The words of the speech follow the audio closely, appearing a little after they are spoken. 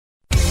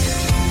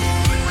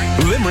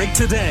Limerick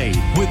Today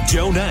with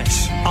Joe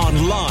Nash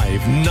on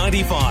Live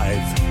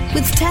 95.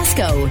 With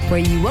Tesco, where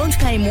you won't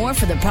pay more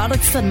for the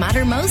products that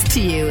matter most to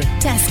you.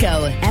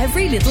 Tesco,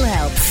 every little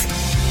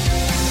helps.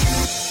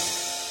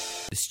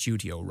 The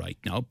studio right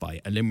now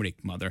by a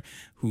Limerick mother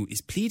who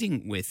is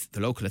pleading with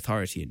the local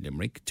authority in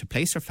Limerick to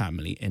place her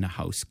family in a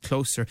house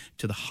closer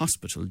to the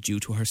hospital due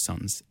to her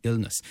son's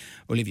illness.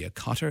 Olivia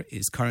Cotter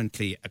is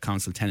currently a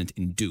council tenant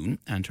in Doon,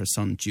 and her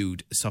son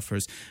Jude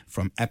suffers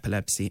from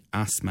epilepsy,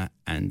 asthma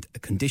and a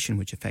condition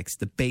which affects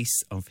the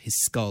base of his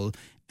skull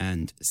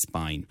and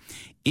spine.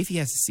 If he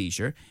has a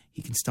seizure,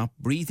 he can stop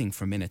breathing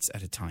for minutes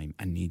at a time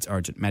and needs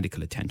urgent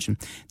medical attention.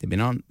 They've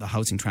been on the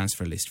housing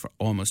transfer list for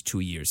almost 2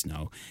 years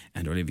now,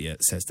 and Olivia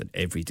says that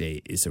every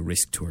day is a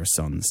risk to her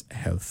son's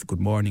health. Good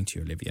morning to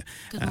you, Olivia.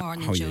 Good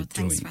morning, Joe.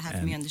 Thanks for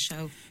having me on the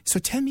show. So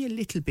tell me a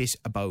little bit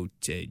about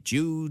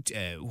Jude,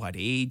 what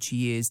age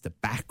he is, the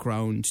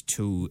background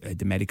to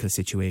the medical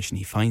situation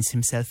he finds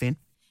himself in.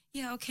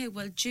 Yeah, okay.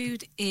 Well,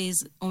 Jude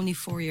is only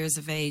 4 years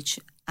of age.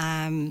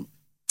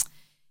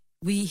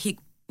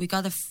 We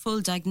got a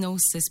full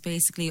diagnosis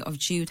basically of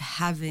Jude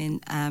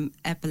having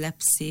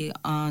epilepsy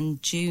on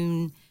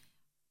June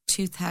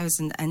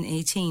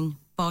 2018,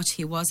 but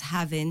he was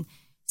having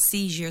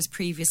seizures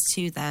previous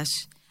to that,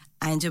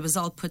 and it was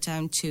all put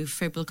down to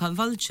febrile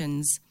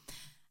convulsions,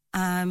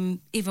 even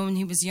when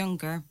he was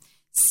younger.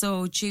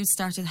 So Jude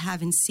started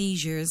having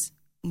seizures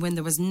when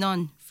there was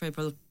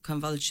non-febrile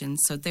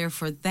convulsions. So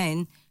therefore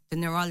then the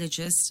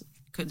neurologist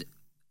could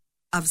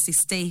obviously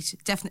state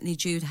definitely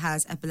Jude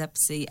has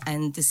epilepsy,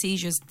 and the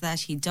seizures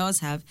that he does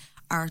have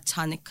are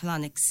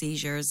tonic-clonic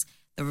seizures.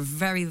 They're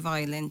very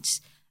violent.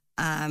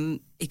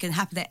 It can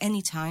happen at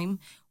any time.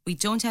 We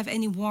don't have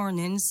any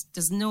warnings.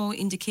 There's no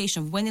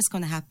indication of when it's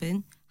going to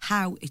happen,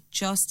 how it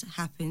just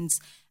happens,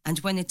 and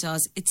when it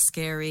does, it's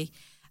scary.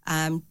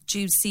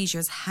 Jude's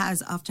seizures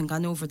has often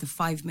gone over the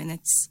 5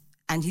 minutes,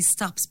 and he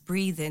stops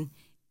breathing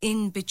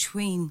in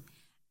between.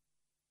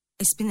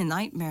 It's been a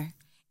nightmare.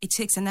 It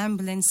takes an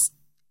ambulance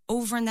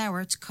over an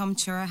hour to come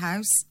to our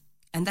house,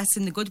 and that's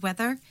in the good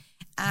weather.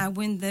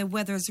 When the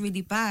weather is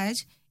really bad,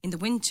 in the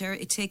winter,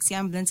 it takes the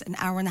ambulance an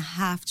hour and a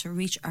half to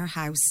reach our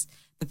house.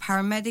 The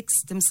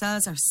paramedics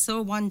themselves are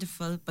so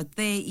wonderful, but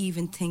they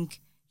even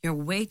think you're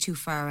way too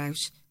far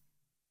out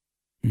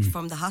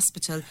from the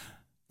hospital.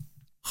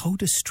 How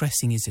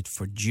distressing is it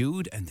for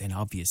Jude, and then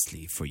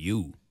obviously for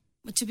you?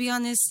 But to be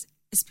honest,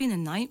 it's been a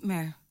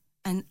nightmare,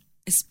 and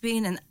it's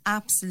been an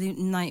absolute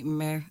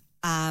nightmare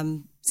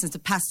since the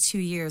past 2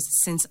 years,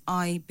 since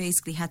I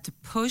basically had to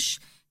push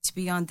to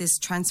be on this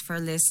transfer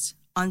list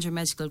under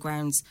medical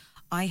grounds.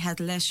 I had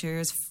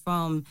letters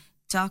from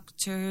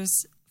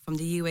doctors, from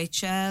the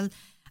UHL,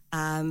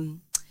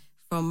 from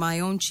my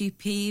own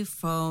GP,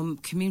 from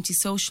community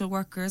social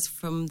workers,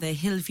 from the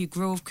Hillview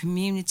Grove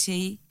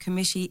Community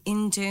Committee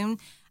in Doon,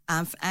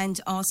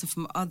 and also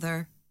from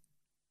other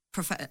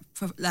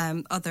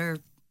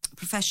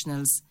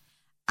professionals.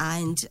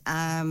 And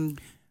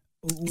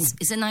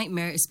it's a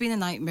nightmare. It's been a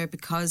nightmare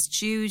because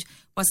Jude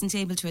wasn't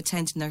able to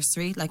attend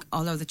nursery like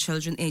all other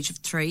children, age of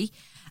 3.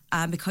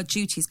 Because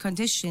due to his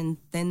condition,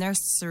 the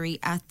nursery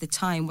at the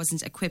time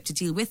wasn't equipped to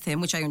deal with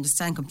him, which I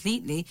understand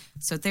completely.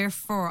 So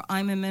therefore,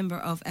 I'm a member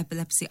of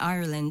Epilepsy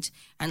Ireland,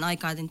 and I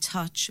got in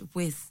touch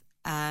with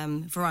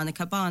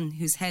Veronica Bon,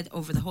 who's head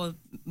over the whole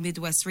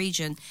Midwest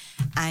region,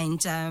 and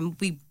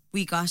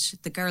we got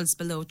the girls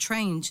below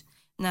trained.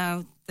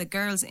 Now, the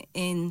girls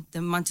in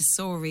the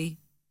Montessori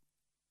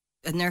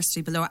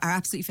nursery below are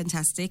absolutely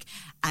fantastic,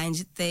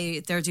 and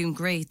they're doing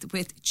great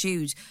with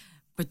Jude.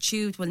 But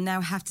Jude will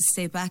now have to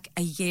stay back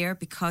a year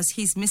because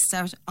he's missed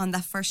out on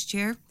that first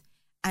year,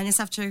 and it's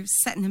after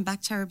setting him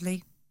back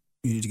terribly.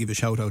 You need to give a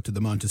shout out to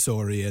the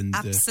Montessori and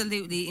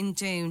absolutely in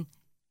Doon,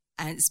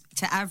 and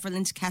to Avril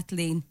and to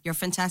Kathleen. You're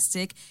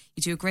fantastic.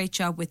 You do a great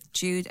job with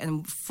Jude,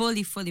 and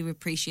fully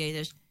appreciate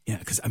it. Yeah,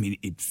 because I mean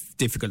it's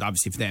difficult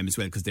obviously for them as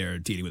well, because they're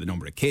dealing with a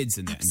number of kids,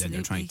 and then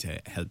they're trying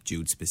to help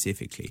Jude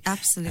specifically.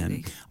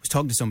 Absolutely. I was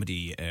talking to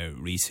somebody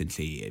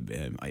recently.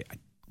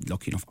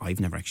 Lucky enough,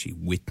 I've never actually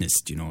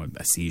witnessed,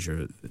 a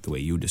seizure the way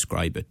you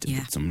describe it.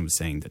 Yeah. But someone was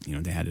saying that,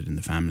 they had it in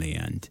the family,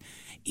 and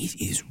it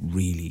is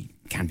really,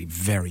 can be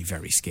very,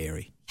 very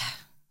scary. Yeah,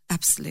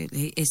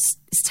 absolutely. It's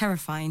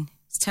terrifying.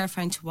 It's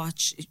terrifying to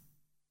watch.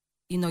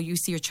 You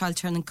see your child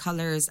turning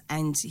colours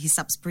and he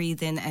stops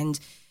breathing, and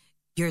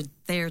you're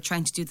there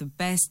trying to do the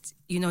best.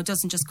 It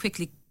doesn't just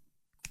quickly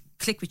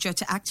click with you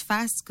to act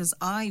fast, because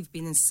I've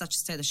been in such a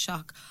state of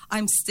shock.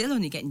 I'm still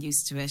only getting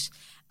used to it.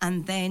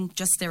 And then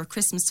just there at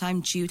Christmas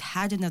time, Jude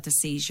had another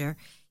seizure.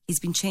 He's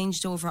been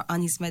changed over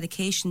on his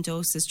medication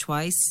doses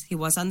twice. He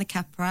was on the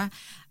Capra,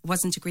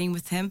 wasn't agreeing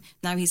with him.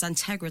 Now he's on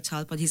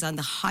Tegretol, but he's on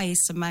the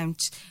highest amount,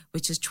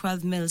 which is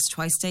 12 mils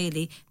twice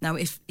daily. Now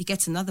if he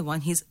gets another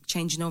one, he's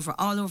changing over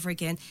all over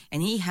again,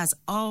 and he has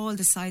all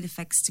the side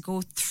effects to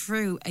go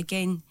through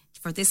again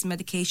for this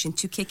medication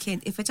to kick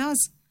in if it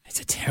does. It's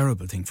a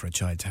terrible thing for a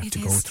child to have to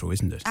go through,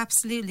 isn't it?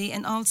 Absolutely.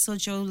 And also,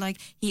 Joe,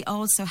 he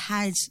also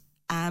had,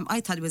 I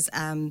thought it was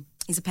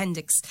his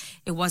appendix.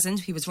 It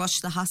wasn't. He was rushed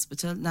to the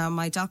hospital. Now,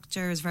 my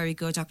doctor is very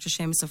good, Dr.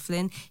 Seamus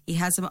O'Flynn. He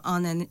has him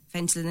on a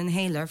Ventolin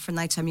inhaler for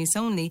nighttime use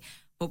only.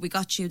 But we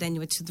got you then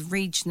to the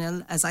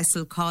regional, as I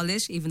still call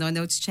it, even though I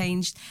know it's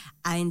changed.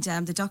 And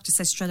the doctor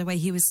said straight away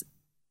he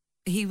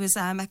was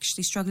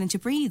actually struggling to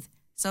breathe.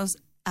 So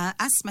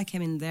asthma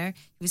came in there.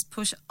 He was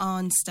put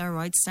on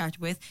steroids to start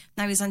with.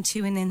 Now he's on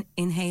 2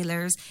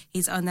 inhalers.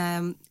 He's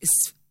on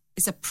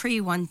it's a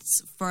pre-one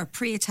for a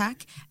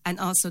pre-attack, and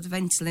also the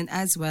Ventolin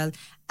as well.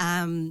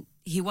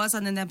 He was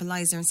on a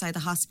nebulizer inside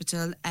the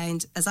hospital,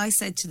 and as I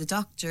said to the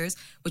doctors,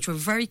 which were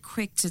very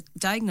quick to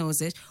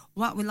diagnose it,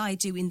 what will I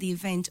do in the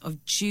event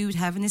of Jude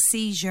having a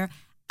seizure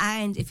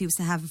and if he was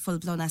to have a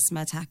full-blown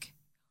asthma attack?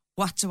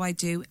 What do I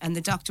do? And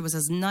the doctor was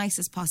as nice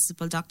as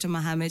possible, Dr.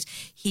 Mohammed.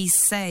 He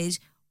said,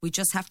 we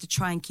just have to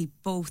try and keep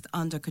both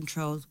under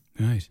control.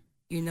 Right.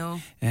 You know?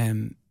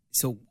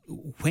 So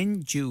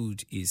when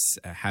Jude is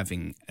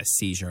having a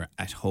seizure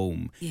at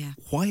home,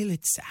 while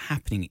it's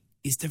happening,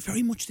 is there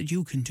very much that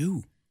you can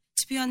do?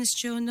 To be honest,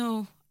 Joe,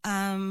 no.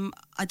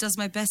 I does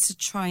my best to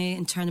try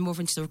and turn him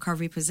over into the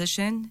recovery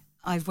position.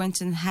 I've went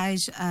and had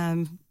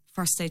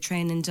first aid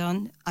training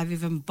done. I've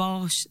even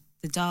bought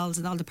the dolls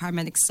and all the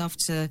paramedic stuff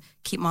to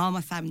keep all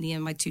my family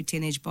and my 2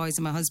 teenage boys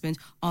and my husband,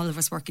 all of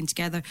us working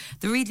together.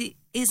 There really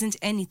isn't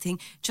anything.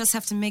 Just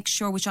have to make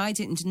sure, which I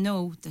didn't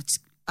know, that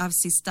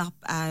obviously stop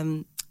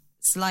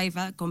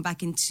saliva going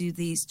back into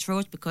the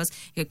throat, because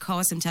it could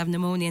cause him to have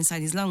pneumonia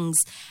inside his lungs.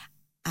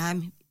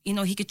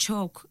 He could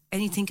choke.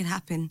 Anything could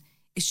happen.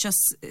 It's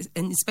just,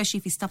 and especially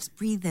if he stops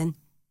breathing,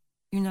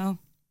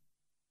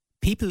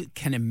 People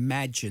can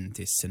imagine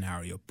this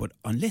scenario, but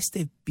unless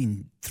they've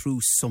been through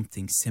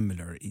something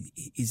similar,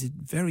 is it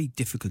very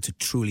difficult to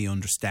truly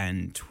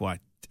understand what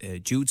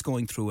Jude's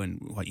going through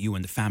and what you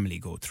and the family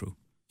go through?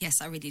 Yes,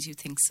 I really do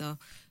think so,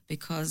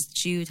 because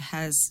Jude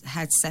has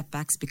had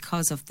setbacks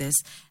because of this,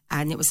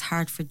 and it was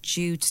hard for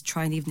Jude to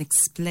try and even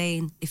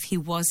explain if he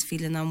was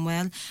feeling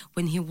unwell,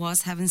 when he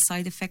was having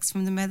side effects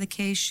from the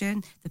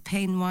medication, the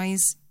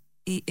pain-wise.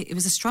 It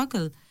was a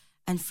struggle.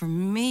 And for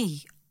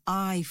me,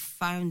 I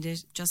found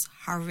it just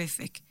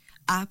horrific,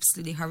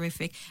 absolutely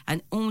horrific.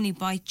 And only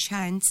by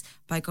chance,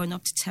 by going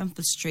up to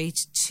Temple Street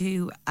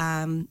to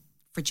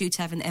for Jude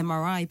to have an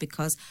MRI,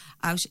 because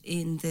out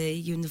in the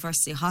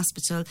University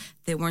Hospital,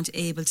 they weren't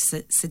able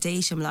to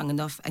sedate him long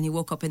enough, and he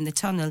woke up in the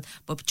tunnel.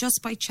 But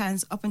just by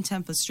chance, up in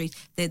Temple Street,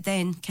 they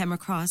then came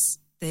across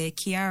the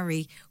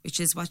Chiari, which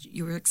is what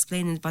you were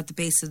explaining about the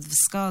base of the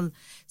skull.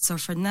 So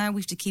for now,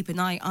 we have to keep an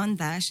eye on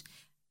that,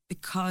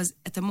 because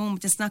at the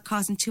moment it's not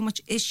causing too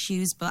much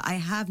issues. But I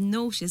have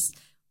noticed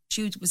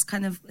Jude was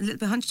kind of a little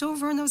bit hunched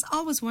over, and I was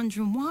always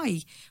wondering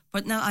why.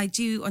 But now I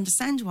do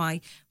understand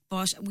why.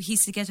 But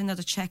he's to get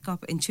another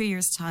checkup in 2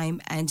 years' time,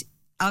 and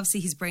obviously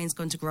his brain's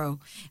going to grow,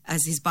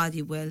 as his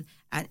body will.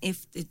 And if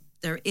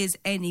there is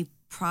any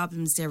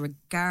problems there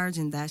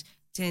regarding that,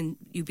 then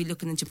you'll be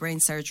looking into brain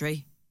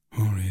surgery.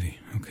 Oh, really?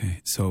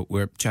 Okay. So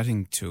we're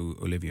chatting to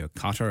Olivia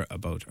Cotter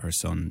about her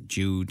son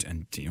Jude,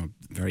 and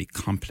very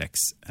complex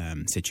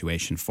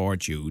situation for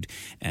Jude.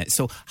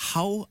 So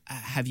how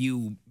have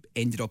you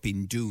ended up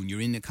in Doon?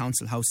 You're in a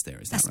council house there,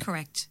 is that right? That's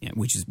correct. Yeah,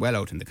 which is well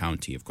out in the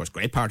county, of course,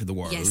 great part of the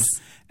world. Yes.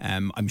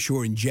 I'm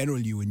sure in general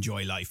you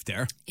enjoy life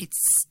there. It's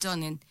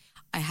stunning.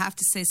 I have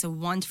to say, it's a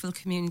wonderful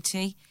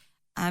community.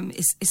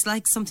 It's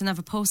like something of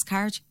a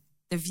postcard.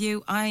 The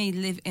view, I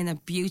live in a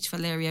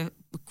beautiful area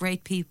with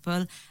great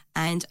people,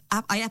 and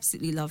I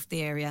absolutely love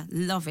the area.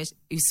 Love it.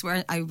 You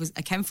swear I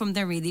came from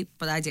there really,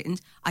 but I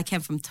didn't. I came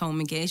from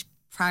Thomondgate,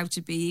 proud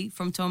to be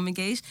from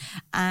Thomondgate.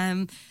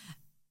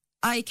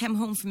 I came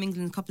home from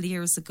England a couple of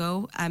years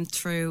ago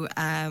through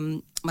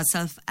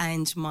myself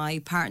and my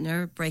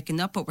partner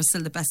breaking up, but we're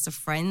still the best of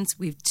friends.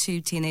 We have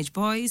 2 teenage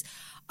boys.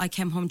 I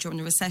came home during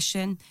the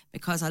recession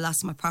because I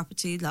lost my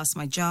property, lost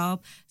my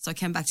job. So I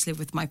came back to live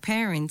with my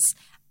parents.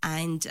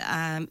 And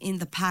in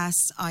the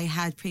past, I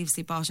had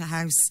previously bought a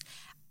house,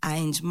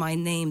 and my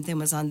name then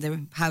was on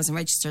the housing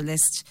register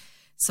list.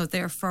 So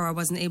therefore, I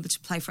wasn't able to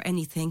apply for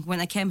anything. When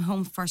I came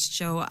home first,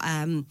 Joe,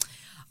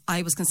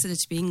 I was considered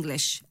to be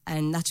English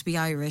and not to be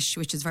Irish,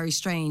 which is very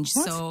strange.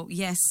 What? So,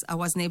 yes, I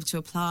wasn't able to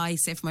apply,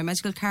 say, for my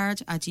medical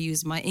card. I had to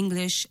use my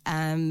English.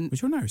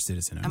 But you're an Irish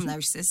citizen, aren't I'm you? an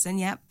Irish citizen,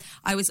 yeah.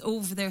 I was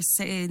over there,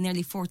 say,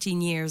 nearly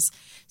 14 years.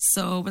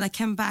 So when I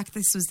came back,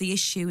 this was the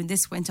issue, and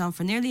this went on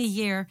for nearly a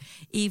year.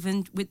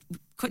 Couldn't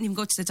even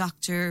go to the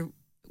doctor.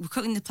 We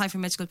couldn't apply for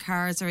medical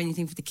cards or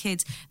anything for the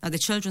kids. Now, the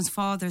children's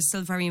father is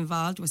still very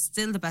involved. We're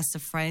still the best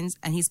of friends,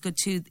 and he's good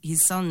to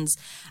his sons.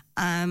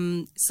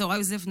 So I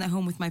was living at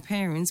home with my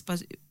parents,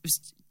 but it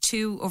was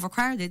too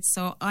overcrowded.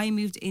 So I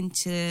moved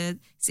into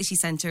city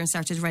centre and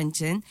started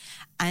renting.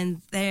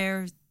 And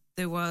there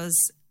was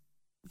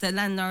the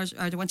landlord,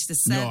 or they wanted to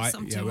sell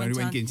something. No, we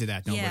won't get into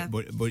that. No, yeah.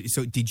 but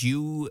so did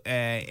you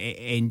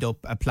end up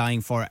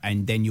applying for it,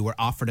 and then you were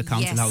offered a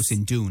council Yes. house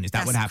in Doon? Is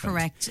that what That's happened?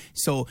 correct.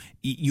 So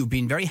you've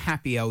been very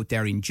happy out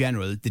there in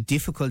general. The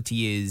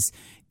difficulty is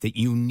that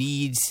you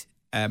need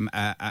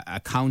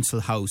a council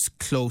house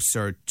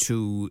closer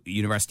to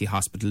University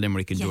Hospital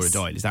Limerick in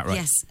Duradoyle. Is that right?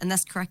 Yes, and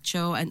that's correct,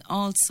 Joe. And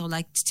also,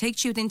 like, to take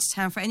Jude into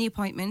town for any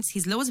appointments,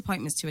 he's loads of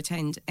appointments to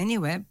attend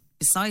anyway.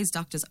 Besides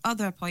doctors'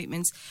 other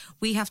appointments,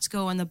 we have to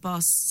go on a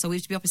bus. So we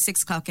have to be up at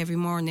 6 o'clock every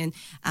morning.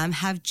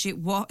 It's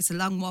a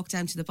long walk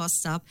down to the bus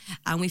stop,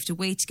 and we have to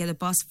wait to get a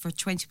bus for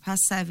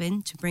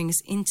 7:20 to bring us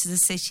into the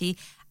city.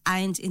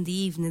 And in the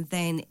evening,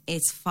 then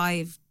it's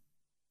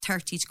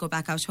 5:30 to go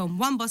back out home.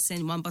 One bus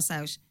in, one bus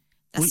out.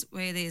 That's the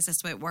way it is.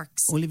 That's the way it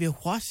works. Olivia,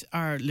 what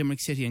are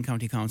Limerick City and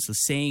County Council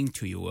saying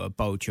to you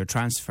about your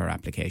transfer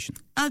application?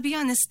 I'll be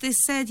honest. They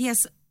said yes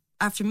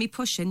after me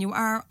pushing. You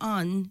are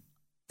on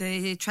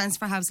the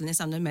transfer housing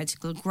list on the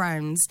medical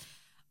grounds.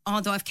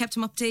 Although I've kept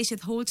him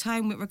updated the whole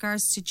time with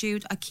regards to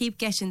Jude, I keep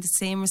getting the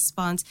same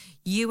response.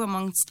 You,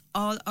 amongst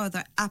all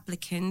other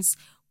applicants,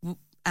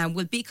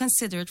 will be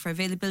considered for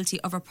availability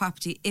of a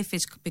property if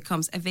it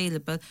becomes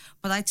available.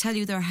 But I tell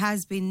you, there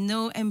has been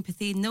no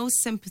empathy, no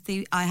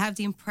sympathy. I have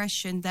the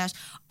impression that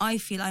I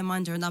feel I'm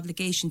under an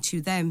obligation to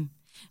them.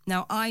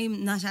 Now,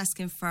 I'm not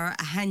asking for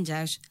a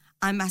handout.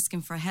 I'm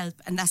asking for help,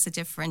 and that's the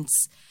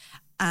difference.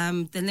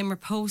 The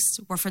Limerick Post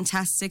were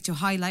fantastic to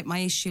highlight my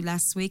issue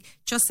last week,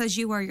 just as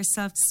you were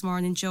yourself this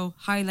morning, Joe,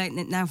 highlighting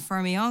it now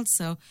for me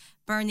also.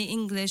 Bernie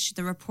English,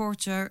 the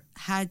reporter,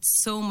 had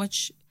so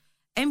much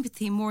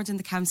empathy more than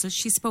the council.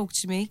 She spoke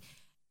to me.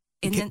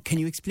 Can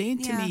you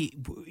explain to me?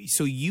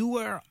 So you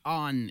were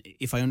on,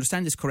 if I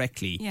understand this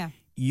correctly,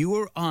 you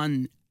were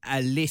on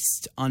a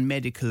list on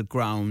medical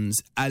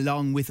grounds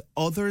along with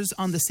others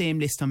on the same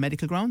list on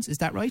medical grounds. Is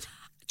that right?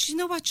 Do you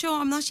know what,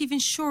 Joe? I'm not even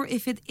sure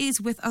if it is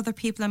with other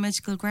people on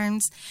medical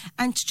grounds.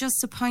 And just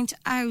to point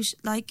out,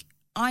 like,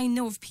 I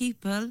know of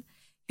people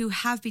who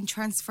have been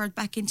transferred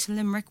back into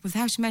Limerick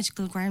without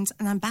medical grounds,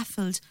 and I'm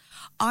baffled.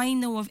 I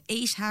know of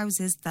 8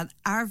 houses that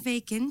are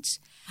vacant.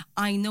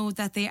 I know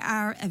that they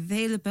are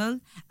available.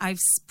 I've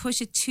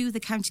put it to the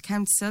county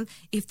council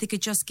if they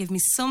could just give me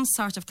some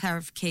sort of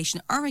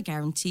clarification or a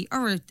guarantee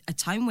or a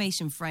time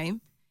waiting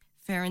frame.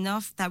 Fair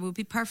enough, that would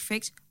be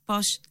perfect.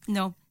 But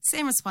no,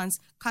 same response,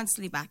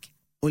 constantly back.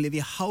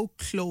 Olivia, how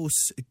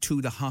close to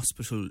the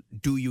hospital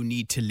do you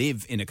need to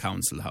live in a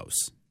council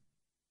house?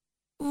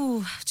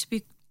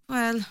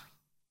 Well,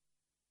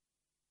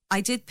 I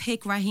did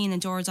pick Raheen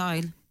and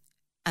Duradoyle,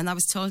 and I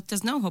was told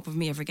there's no hope of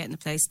me ever getting a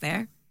place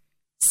there.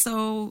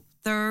 So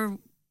they're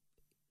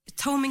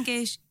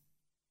Thomingate,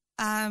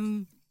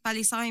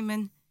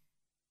 Ballysimon,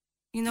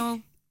 you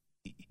know.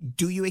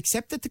 Do you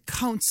accept that the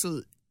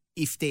council,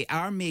 if they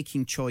are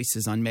making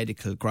choices on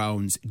medical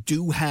grounds,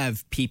 do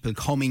have people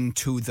coming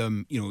to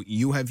them? You know,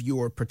 you have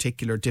your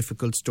particular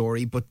difficult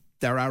story, but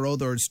there are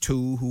others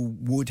too who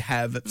would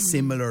have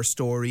similar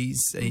stories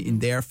in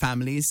their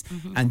families,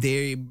 and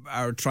they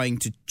are trying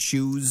to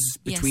choose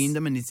between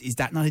them. And is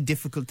that not a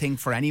difficult thing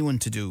for anyone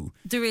to do?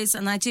 There is,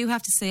 and I do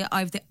have to say I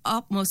have the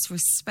utmost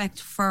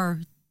respect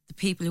for the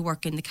people who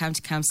work in the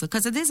county council,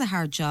 because it is a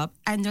hard job,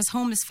 and there's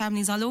homeless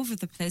families all over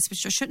the place,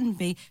 which there shouldn't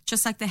be.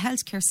 Just like the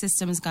healthcare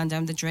system has gone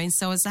down the drain,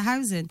 so is the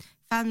housing.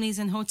 Families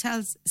in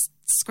hotels, it's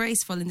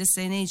disgraceful in this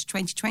day and age,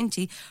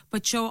 2020.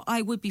 But Joe,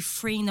 I would be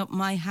freeing up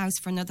my house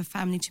for another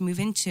family to move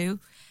into,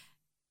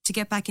 to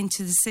get back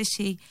into the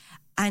city.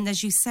 And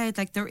as you said,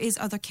 like, there is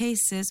other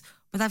cases,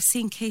 but I've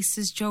seen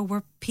cases, Joe,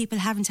 where people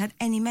haven't had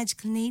any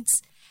medical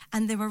needs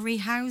and they were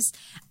rehoused.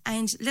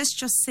 And let's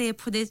just say,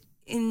 put it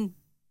in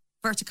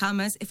inverted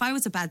commas, if I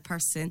was a bad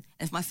person,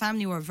 if my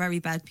family were very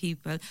bad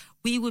people,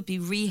 we would be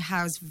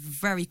rehoused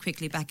very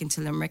quickly back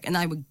into Limerick, and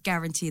I would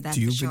guarantee that.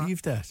 Do you for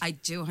believe sure. that? I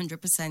do,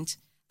 100%.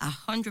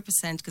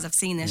 100%, because I've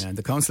seen it. Yeah,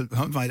 the council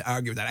might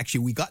argue that. Actually,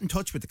 we got in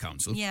touch with the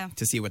council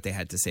to see what they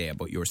had to say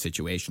about your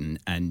situation,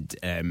 and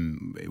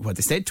what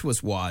they said to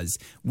us was,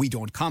 we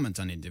don't comment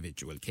on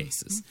individual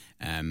cases,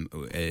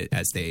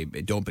 as they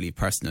don't believe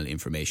personal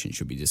information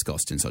should be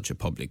discussed in such a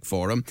public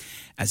forum.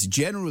 As a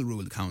general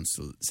rule, the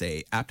council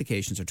say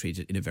applications are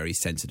treated in a very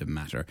sensitive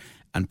matter,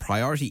 and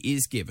priority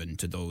is given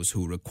to those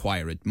who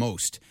require it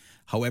most.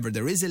 However,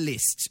 there is a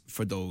list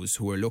for those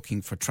who are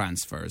looking for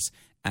transfers,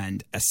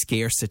 and a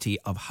scarcity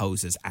of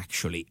houses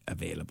actually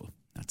available.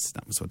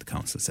 That was what the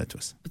council said to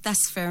us. But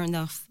that's fair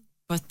enough.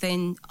 But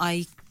then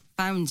I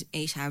found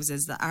 8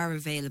 houses that are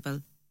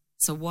available.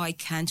 So why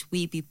can't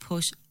we be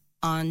put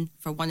on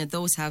for one of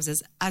those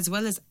houses, as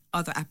well as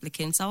other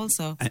applicants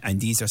also?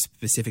 And these are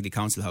specifically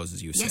council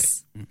houses, you say?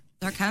 Yes,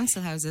 they're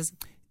council houses.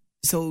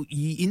 So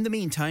in the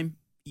meantime,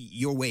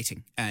 you're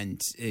waiting,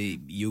 and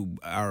you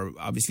are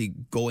obviously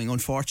going,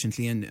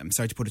 unfortunately, and I'm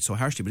sorry to put it so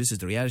harshly, but this is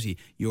the reality,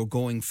 you're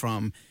going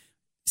from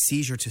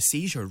seizure to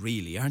seizure,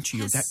 really, aren't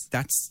you? Yes.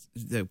 That's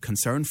the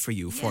concern for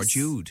you, for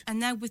Jude. And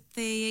now with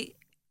the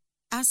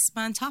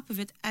asthma on top of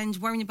it, and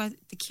worrying about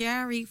the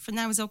Chiari for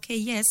now is okay,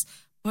 yes,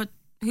 but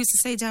who's to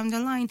say down the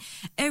line?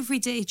 Every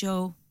day,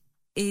 Joe,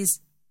 it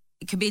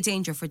can be a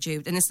danger for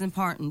Jude, and it's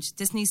important.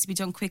 This needs to be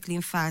done quickly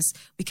and fast.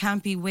 We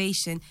can't be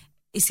waiting.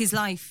 It's his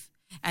life.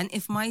 And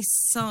if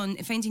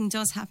anything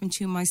does happen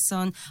to my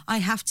son, I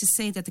have to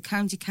say that the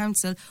county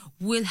council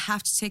will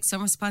have to take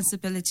some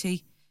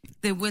responsibility.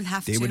 They will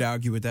have to. They would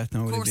argue with that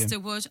now. Of course they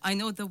would. I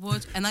know they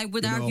would. And I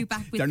would argue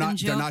back with they're them, not,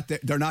 Joe.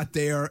 They're not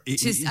there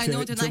I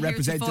know they're to not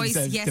represent here to voice,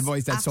 themselves. yes, to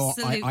voice that.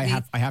 absolutely. So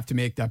I have to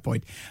make that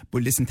point.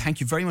 But listen,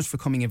 thank you very much for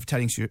coming and for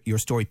telling us your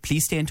story.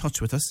 Please stay in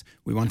touch with us.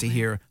 We want to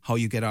hear how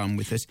you get on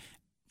with it.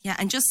 Yeah,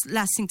 and just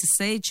last thing to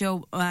say,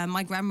 Joe,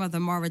 my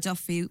grandmother, Maura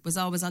Duffy, was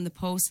always on the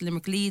post,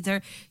 Limerick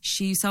Leader.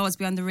 She used to always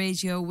be on the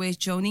radio with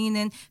Joan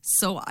Enan.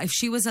 So if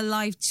she was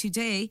alive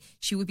today,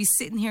 she would be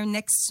sitting here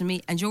next to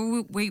me, and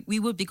Joe, we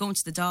would be going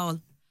to the Dáil.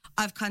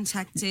 I've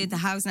contacted the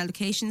Housing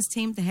Allocations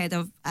team, the head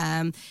of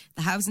the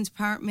Housing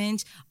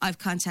Department. I've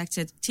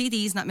contacted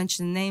TDs, not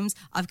mentioning names.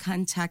 I've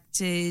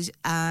contacted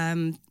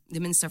the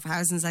Minister for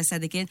Housing, as I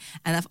said again.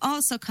 And I've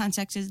also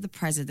contacted the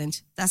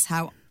President. That's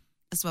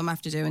what I'm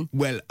after doing.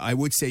 Well, I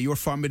would say you're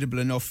formidable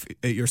enough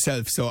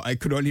yourself, so I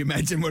could only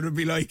imagine what it would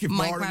be like if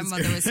my Maura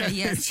grandmother was here,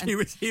 yes. she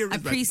was here. I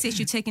appreciate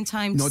you taking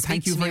time to speak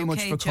thank you to very me,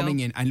 much okay, for coming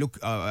Joe? in. And look,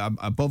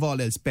 above all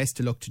else, best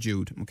of luck to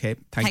Jude, okay?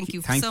 Thank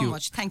you so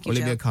much. Thank you,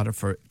 Olivia Joe. Cotter,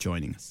 for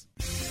joining us.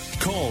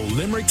 Call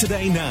Limerick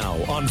today now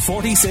on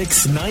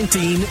 46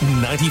 19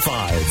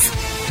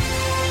 95.